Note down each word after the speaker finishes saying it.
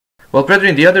Well,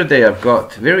 brethren, the other day I've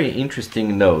got very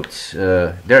interesting notes.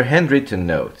 They're handwritten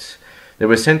notes. They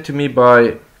were sent to me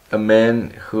by a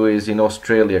man who is in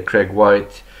Australia, Craig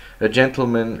White, a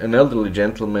gentleman, an elderly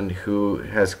gentleman who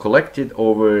has collected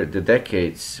over the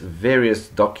decades various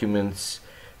documents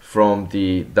from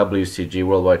the WCG,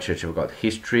 Worldwide Church of God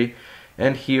history,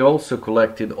 and he also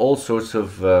collected all sorts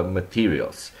of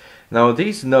materials. Now,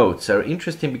 these notes are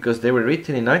interesting because they were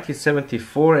written in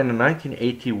 1974 and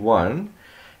 1981,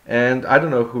 and I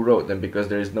don't know who wrote them because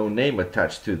there is no name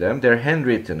attached to them. They're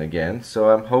handwritten again,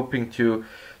 so I'm hoping to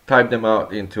type them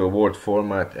out into a Word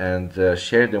format and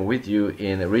share them with you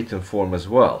in a written form as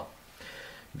well.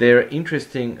 They're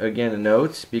interesting, again,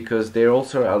 notes because they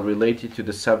also are related to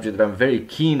the subject that I'm very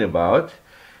keen about,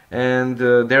 and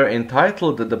they're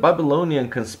entitled The Babylonian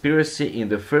Conspiracy in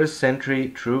the First Century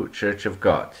True Church of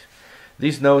God.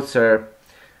 These notes are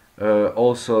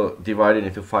also divided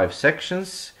into 5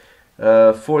 sections.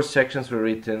 4 sections were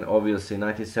written obviously in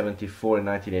 1974 and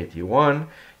 1981,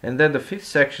 and then the 5th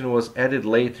section was added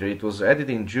later. It was added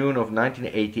in June of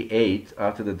 1988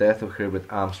 after the death of Herbert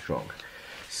Armstrong.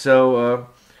 So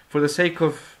for the sake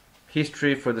of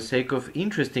history, for the sake of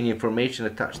interesting information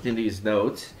attached in these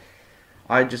notes,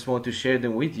 I just want to share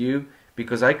them with you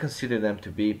because I consider them to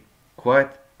be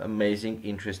quite amazing,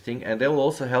 interesting, and they will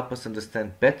also help us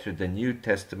understand better the New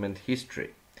Testament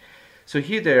history. So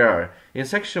here they are. In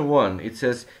section 1 it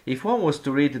says, if one was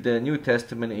to read the New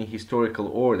Testament in historical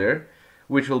order,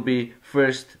 which will be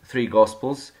first 3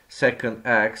 Gospels, second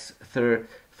Acts, third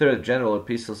general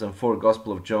epistles, and 4th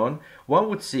Gospel of John, one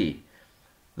would see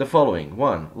the following.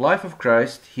 1. Life of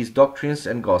Christ, his doctrines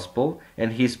and gospel,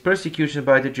 and his persecution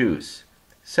by the Jews.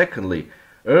 Secondly,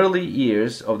 early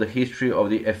years of the history of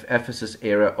the Ephesus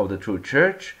era of the true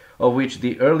church, of which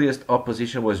the earliest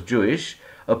opposition was Jewish,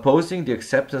 opposing the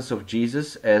acceptance of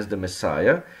Jesus as the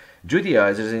Messiah.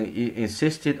 Judaizers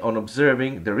insisted on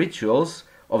observing the rituals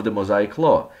of the Mosaic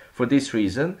Law. For this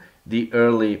reason, the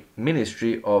early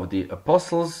ministry of the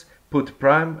apostles put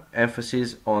prime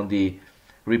emphasis on the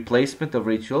replacement of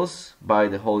rituals by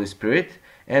the Holy Spirit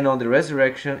and on the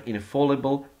resurrection,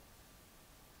 infallible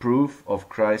proof of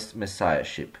Christ's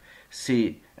messiahship.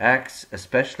 See Acts,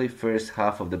 especially first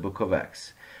half of the book of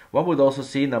Acts. One would also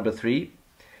see, number 3,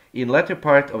 in latter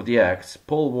part of the Acts,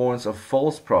 Paul warns of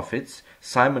false prophets,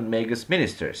 Simon Magus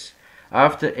ministers.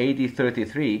 After AD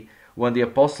 33, when the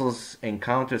apostles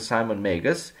encountered Simon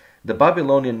Magus, the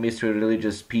Babylonian mystery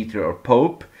religious Peter or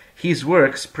Pope, his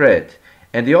work spread,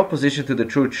 and the opposition to the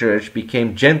true church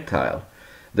became Gentile.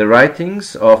 The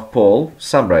writings of Paul,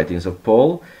 some writings of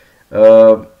Paul,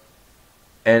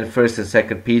 and 1st and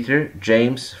 2nd Peter,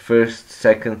 James,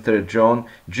 1st, 2nd, 3rd John,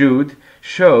 Jude,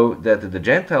 show that the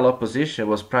Gentile opposition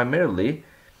was primarily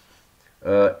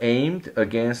aimed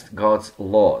against God's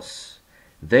laws.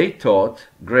 They taught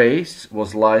grace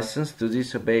was licensed to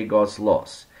disobey God's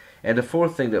laws. And the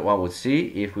 4th thing that one would see,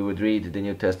 if we would read the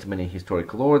New Testament in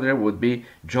historical order, would be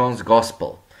John's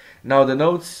Gospel. Now the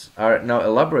notes are now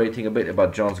elaborating a bit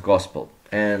about John's Gospel,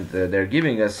 and they're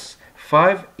giving us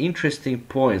 5 interesting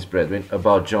points, brethren,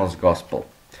 about John's Gospel.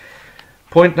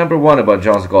 Point number 1 about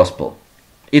John's Gospel.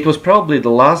 It was probably the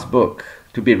last book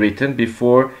to be written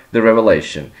before the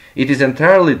Revelation. It is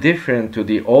entirely different to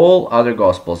the all other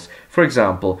Gospels. For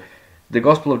example, the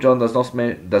Gospel of John does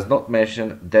not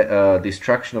mention the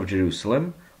destruction of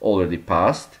Jerusalem, already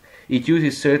past. It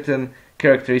uses certain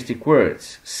characteristic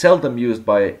words, seldom used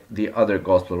by the other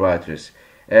Gospel writers,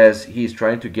 as he is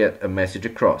trying to get a message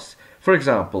across. For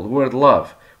example, the word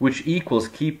love, which equals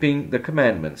keeping the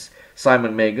commandments.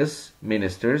 Simon Magus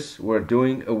ministers were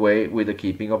doing away with the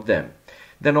keeping of them.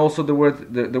 Then also the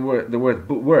word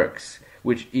works,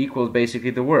 which equals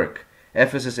basically the work.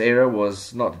 Ephesus era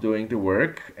was not doing the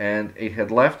work, and it had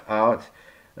fled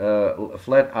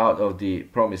out of the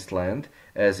promised land,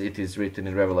 as it is written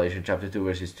in Revelation chapter 2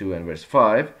 verses 2 and verse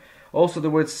 5. Also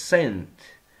the word send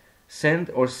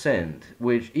or send,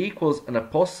 which equals an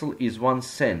apostle is one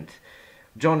sent.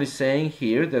 John is saying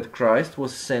here that Christ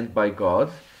was sent by God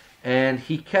and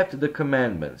he kept the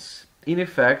commandments. In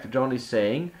effect, John is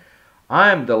saying,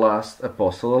 I am the last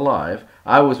apostle alive.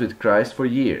 I was with Christ for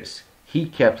years. He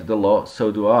kept the law, so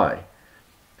do I.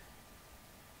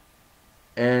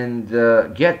 And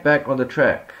get back on the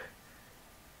track.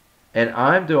 And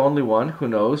I'm the only one who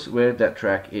knows where that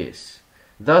track is.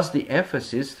 Thus the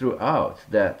emphasis throughout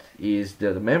that is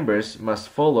that the members must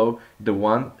follow the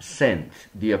one sent,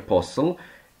 the apostle,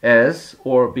 as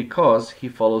or because he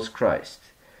follows Christ.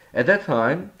 At that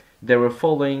time, they were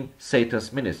following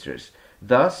Satan's ministers.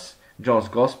 Thus, John's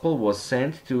Gospel was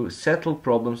sent to settle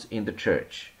problems in the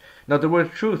church. Now, the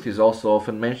word truth is also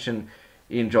often mentioned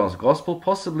in John's Gospel,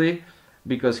 possibly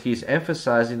because he's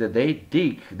emphasizing that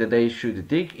they should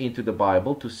dig into the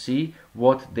Bible to see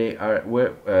what they are,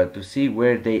 to see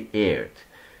where they erred.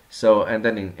 So, and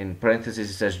then in parentheses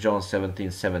it says John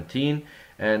 17:17,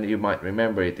 and you might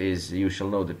remember it is, you shall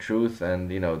know the truth, and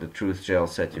the truth shall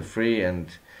set you free, and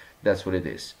that's what it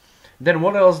is. Then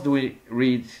what else do we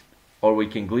read, or we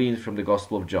can glean from the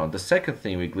Gospel of John? The second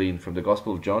thing we glean from the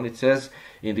Gospel of John, it says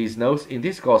in these notes, in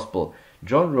this Gospel,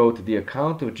 John wrote the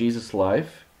account of Jesus'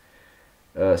 life,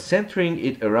 centering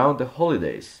it around the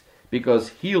holidays, because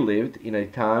he lived in a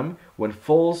time when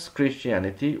false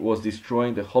Christianity was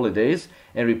destroying the holidays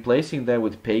and replacing them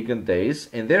with pagan days,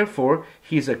 and therefore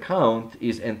his account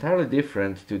is entirely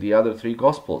different to the other three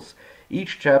Gospels.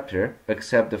 Each chapter,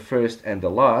 except the first and the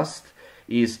last,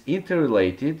 is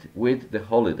interrelated with the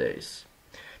holidays.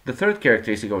 The third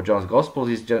characteristic of John's Gospel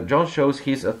is John shows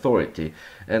his authority,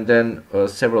 and then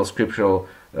several scriptural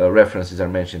references are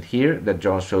mentioned here that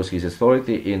John shows his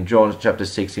authority in John chapter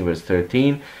 16 verse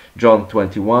 13, John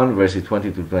 21 verses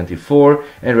 20 to 24,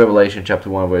 and Revelation chapter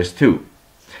 1 verse 2.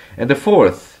 And the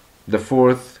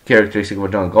fourth characteristic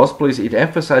of John's Gospel is it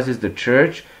emphasizes the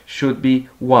church should be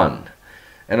one.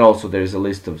 And also there is a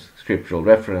list of scriptural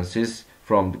references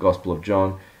from the Gospel of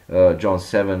John, John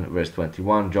 7 verse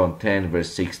 21, John 10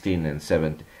 verse 16 and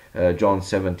 17, John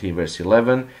 17 verse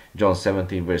 11, John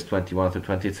 17 verse 21 to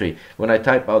 23. When I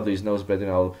type out these notes, brethren,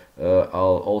 I'll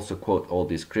also quote all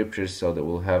these scriptures so that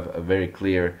we'll have a very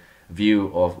clear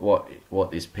view of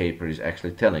what this paper is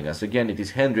actually telling us. Again, it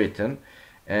is handwritten,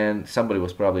 and somebody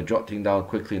was probably jotting down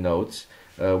quickly notes.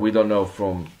 We don't know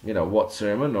from what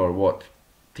sermon or what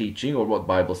teaching or what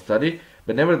Bible study,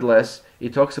 but nevertheless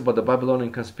it talks about the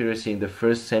Babylonian conspiracy in the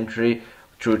 1st century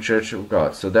true church of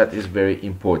God. So that is very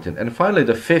important. And finally,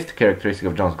 the fifth characteristic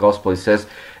of John's Gospel, it says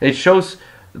it shows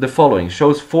the following: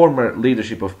 shows former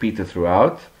leadership of Peter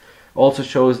throughout, also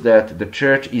shows that the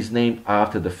church is named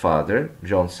after the Father,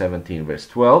 John 17 verse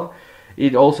 12.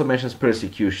 It also mentions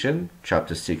persecution,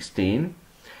 chapter 16.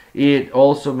 It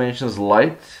also mentions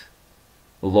light,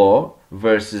 law,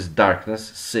 versus darkness,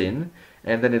 sin.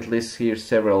 And then it lists here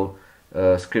several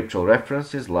scriptural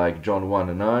references like John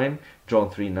 1:9, John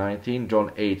 3:19, John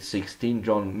 8:16,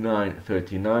 John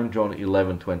 9:39, John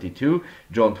 11:22,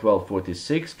 John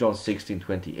 12:46, John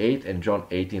 16:28, and John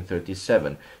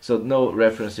 18:37. So no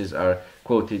references are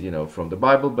quoted, from the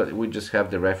Bible, but we just have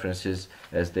the references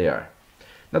as they are.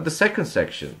 Now the second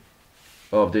section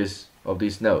of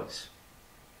these notes.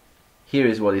 Here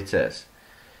is what it says.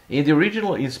 In the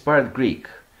original inspired Greek,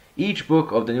 each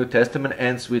book of the New Testament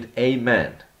ends with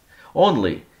Amen.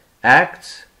 Only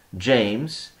Acts,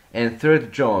 James, and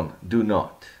 3rd John do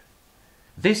not.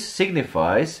 This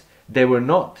signifies they were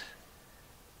not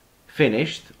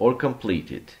finished or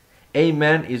completed.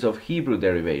 Amen is of Hebrew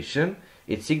derivation.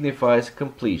 It signifies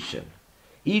completion.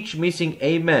 Each missing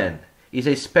Amen is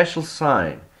a special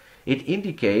sign. It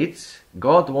indicates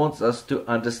God wants us to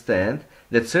understand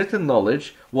that certain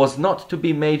knowledge was not to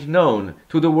be made known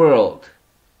to the world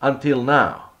until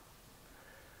now.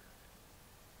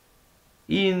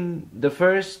 In the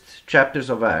first chapters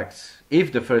of Acts,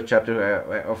 if the first chapter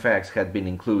of Acts had been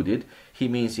included, he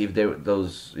means if there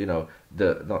those if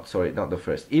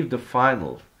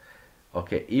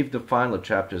the final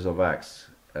chapters of Acts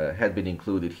had been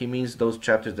included, he means those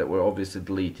chapters that were obviously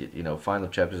deleted. Final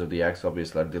chapters of the Acts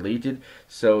obviously are deleted,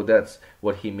 so that's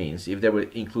what he means, if they were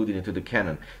included into the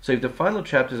canon. So if the final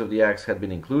chapters of the Acts had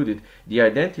been included, the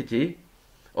identity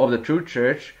of the true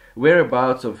church,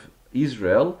 whereabouts of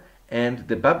Israel, and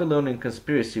the Babylonian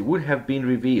conspiracy would have been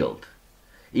revealed.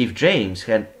 If James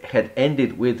had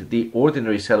ended with the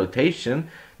ordinary salutation,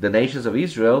 the nations of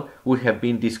Israel would have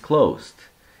been disclosed.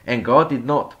 And God did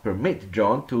not permit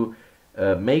John to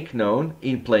make known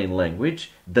in plain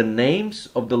language the names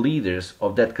of the leaders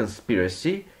of that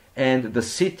conspiracy and the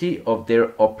city of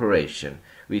their operation.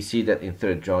 We see that in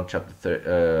 3rd John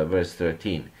verse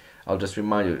 13. I'll just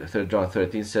remind you, 3 John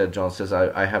 13 said, John says,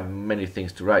 I have many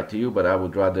things to write to you, but I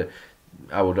would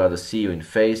rather see you in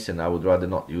face, and I would rather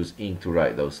not use ink to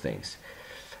write those things.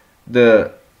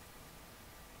 The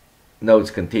notes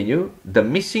continue. The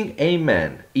missing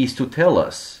Amen is to tell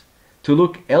us to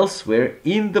look elsewhere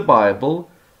in the Bible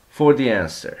for the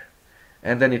answer.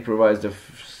 And then it provides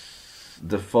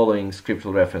the following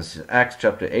scriptural references: Acts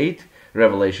chapter 8,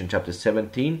 Revelation chapter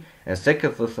 17, and 2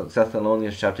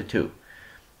 Thessalonians chapter 2.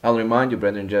 I'll remind you,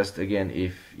 brethren, just again,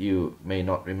 if you may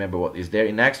not remember what is there.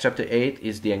 In Acts chapter 8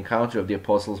 is the encounter of the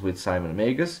apostles with Simon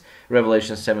Magus.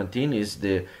 Revelation 17 is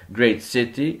the great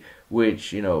city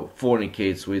which,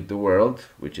 fornicates with the world,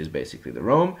 which is basically the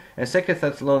Rome. And 2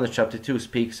 Thessalonians chapter 2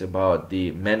 speaks about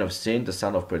the man of sin, the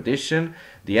son of perdition,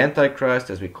 the Antichrist,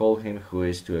 as we call him, who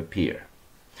is to appear.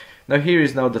 Now here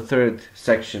is now the third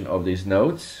section of these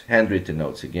notes, handwritten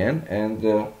notes again, and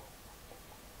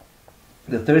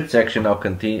the third section now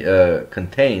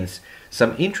contains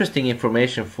some interesting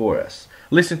information for us.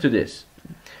 Listen to this.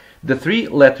 The three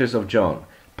letters of John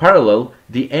parallel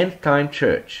the end-time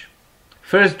church.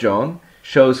 1 John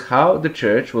shows how the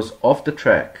church was off the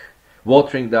track,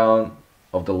 watering down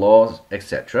of the laws,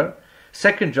 etc.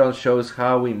 2 John shows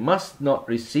how we must not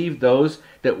receive those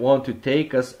that want to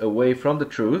take us away from the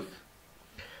truth.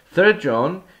 3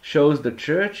 John shows the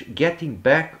church getting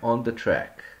back on the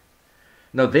track.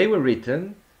 Now they were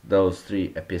written, those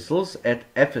three epistles, at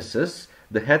Ephesus,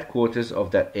 the headquarters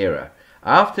of that era,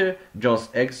 after John's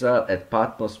exile at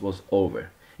Patmos was over.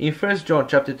 In 1 John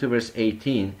chapter 2 verse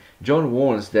 18, John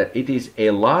warns that it is a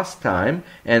last time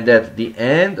and that the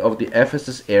end of the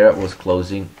Ephesus era was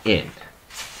closing in.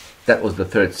 That was the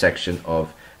third section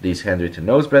of these handwritten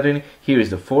notes, brethren. Here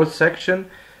is the fourth section.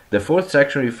 The fourth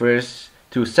section refers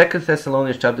to 2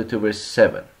 Thessalonians chapter 2 verse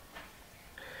 7.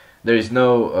 There is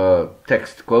no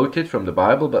text quoted from the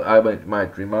Bible, but I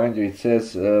might remind you, it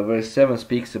says, verse 7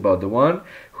 speaks about the one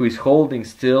who is holding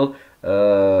still,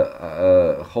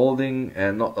 holding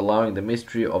and not allowing the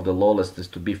mystery of the lawlessness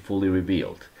to be fully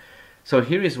revealed. So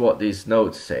here is what these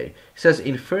notes say. It says,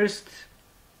 in 1st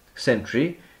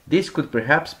century, this could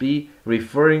perhaps be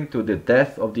referring to the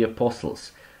death of the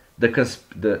apostles.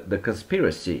 The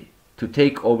conspiracy to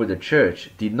take over the church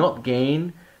did not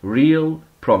gain real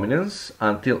prominence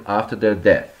until after their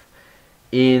death.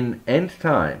 In end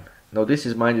time, now this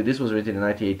is, mind you, this was written in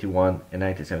 1981 and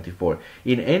 1974.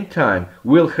 In end time,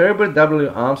 will Herbert W.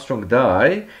 Armstrong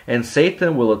die and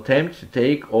Satan will attempt to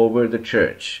take over the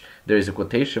church? There is a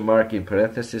quotation mark in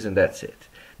parentheses and that's it.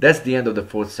 That's the end of the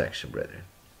fourth section, brethren.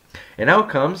 And now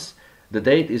comes, the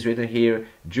date is written here,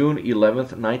 June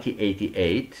 11th,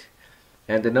 1988.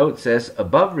 And the note says,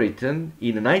 above written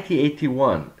in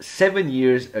 1981, 7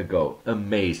 years ago.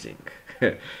 Amazing.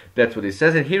 That's what it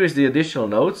says. And here is the additional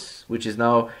notes, which is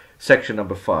now section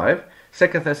number 5. 2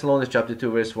 Thessalonians chapter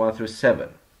 2, verse 1 through 7.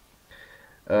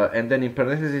 And then in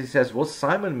parentheses it says, was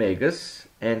Simon Magus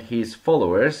and his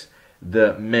followers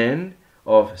the men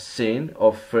of sin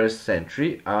of first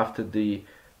century after the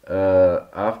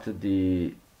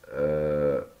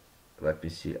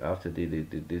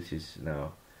this is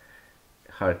now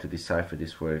hard to decipher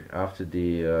this word, after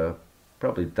the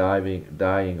probably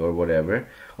dying or whatever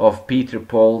of Peter,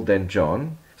 Paul, then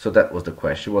John. So that was the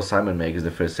question. Was Simon Magus the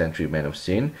first century man of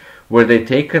sin? Were they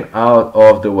taken out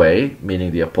of the way, meaning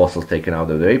the apostles taken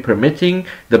out of the way, permitting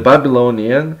the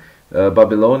Babylonian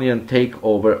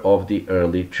takeover of the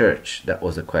early church? That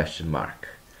was a question mark.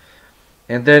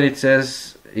 And then it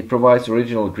says, it provides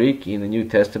original Greek in the New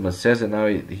Testament says, and now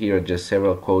here are just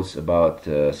several quotes about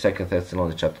 2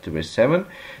 Thessalonians chapter 2 verse 7.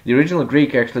 The original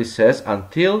Greek actually says,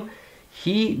 until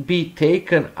he be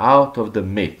taken out of the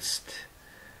midst.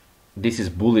 This is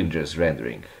Bullinger's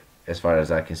rendering. As far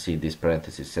as I can see in this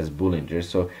parenthesis, it says Bullinger.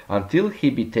 So, until he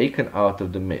be taken out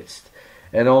of the midst.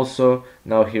 And also,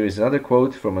 now here is another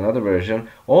quote from another version.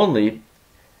 Only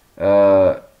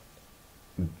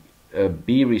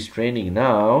be restraining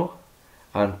now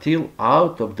until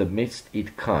out of the midst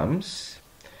it comes.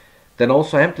 Then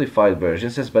also Amplified version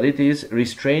says, but it is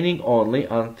restraining only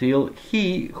until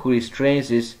he who restrains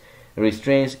is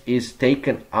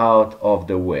taken out of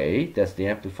the way. That's the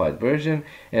Amplified version.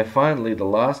 And finally, the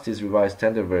last is Revised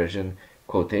Standard Version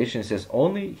quotation. It says,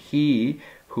 only he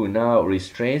who now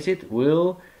restrains it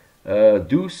will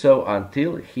do so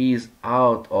until he is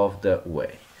out of the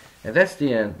way. And that's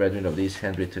the end, brethren, of these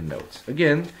handwritten notes.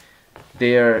 Again,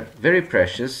 they are very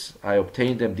precious. I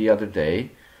obtained them the other day.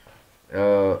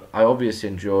 I obviously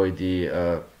enjoy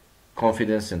the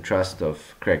confidence and trust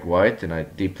of Craig White, and I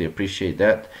deeply appreciate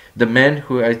that. The man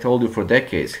who I told you for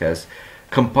decades has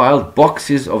compiled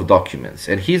boxes of documents,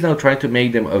 and he's now trying to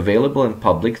make them available and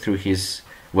public through his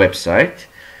website.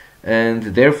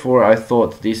 And therefore I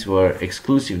thought these were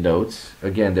exclusive notes.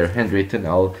 Again, they're handwritten.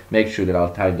 I'll make sure that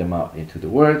I'll type them out into the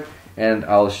Word, and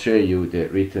I'll share you the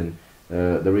written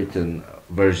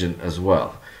version as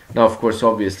well. Now, of course,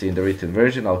 obviously in the written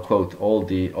version I'll quote all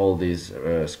these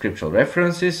scriptural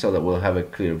references so that we'll have a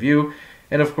clear view.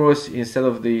 And of course, instead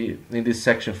of in this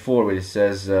section 4, where it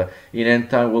says, in end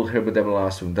time will Herbert W.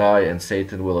 soon die and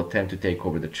Satan will attempt to take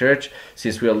over the church,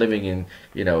 since we are living in,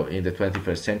 in the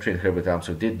 21st century and Herbert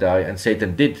Armstrong did die and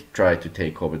Satan did try to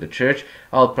take over the church,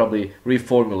 I'll probably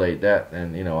reformulate that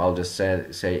and, I'll just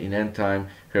say in end time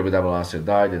Herbert W. Armstrong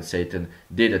died and Satan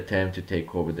did attempt to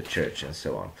take over the church and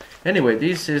so on. Anyway,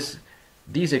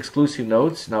 these exclusive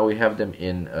notes, now we have them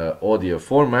in audio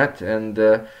format, and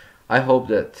I hope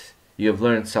that you have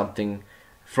learned something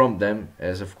from them,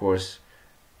 as of course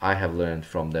I have learned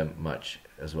from them much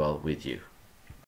as well with you.